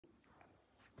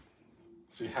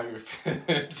So you have your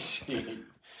fitted sheet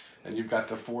and you've got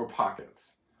the 4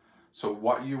 pockets. So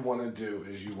what you want to do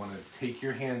is you want to take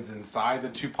your hands inside the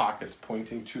 2 pockets,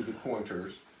 pointing to the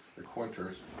corners,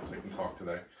 as I can talk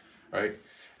today, right?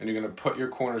 And you're going to put your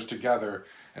corners together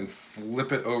and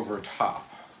flip it over top,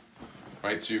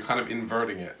 right? So you're kind of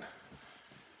inverting it,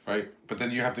 right? But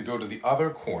then you have to go to the other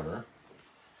corner,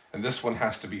 and this one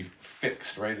has to be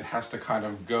fixed, right? It has to kind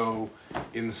of go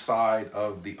inside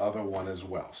of the other one as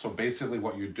well. So basically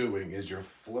what you're doing is you're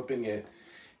flipping it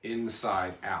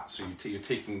inside out. So you're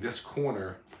taking this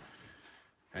corner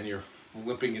and you're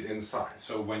flipping it inside.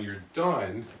 So when you're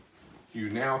done, you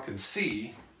now can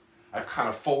see I've kind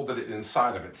of folded it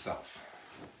inside of itself.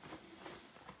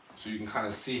 So you can kind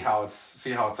of see how it's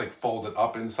like folded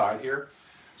up inside here.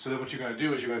 So then what you're going to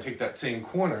do is you're going to take that same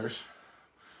corners,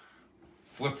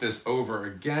 flip this over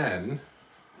again,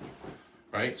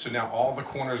 right? So now all the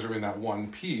corners are in that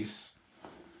one piece.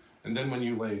 And then when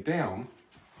you lay it down,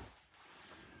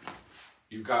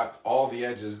 you've got all the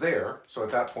edges there. So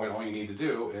at that point, all you need to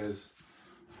do is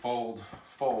fold,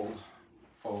 fold,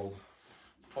 fold,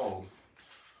 fold,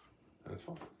 and it's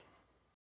folded.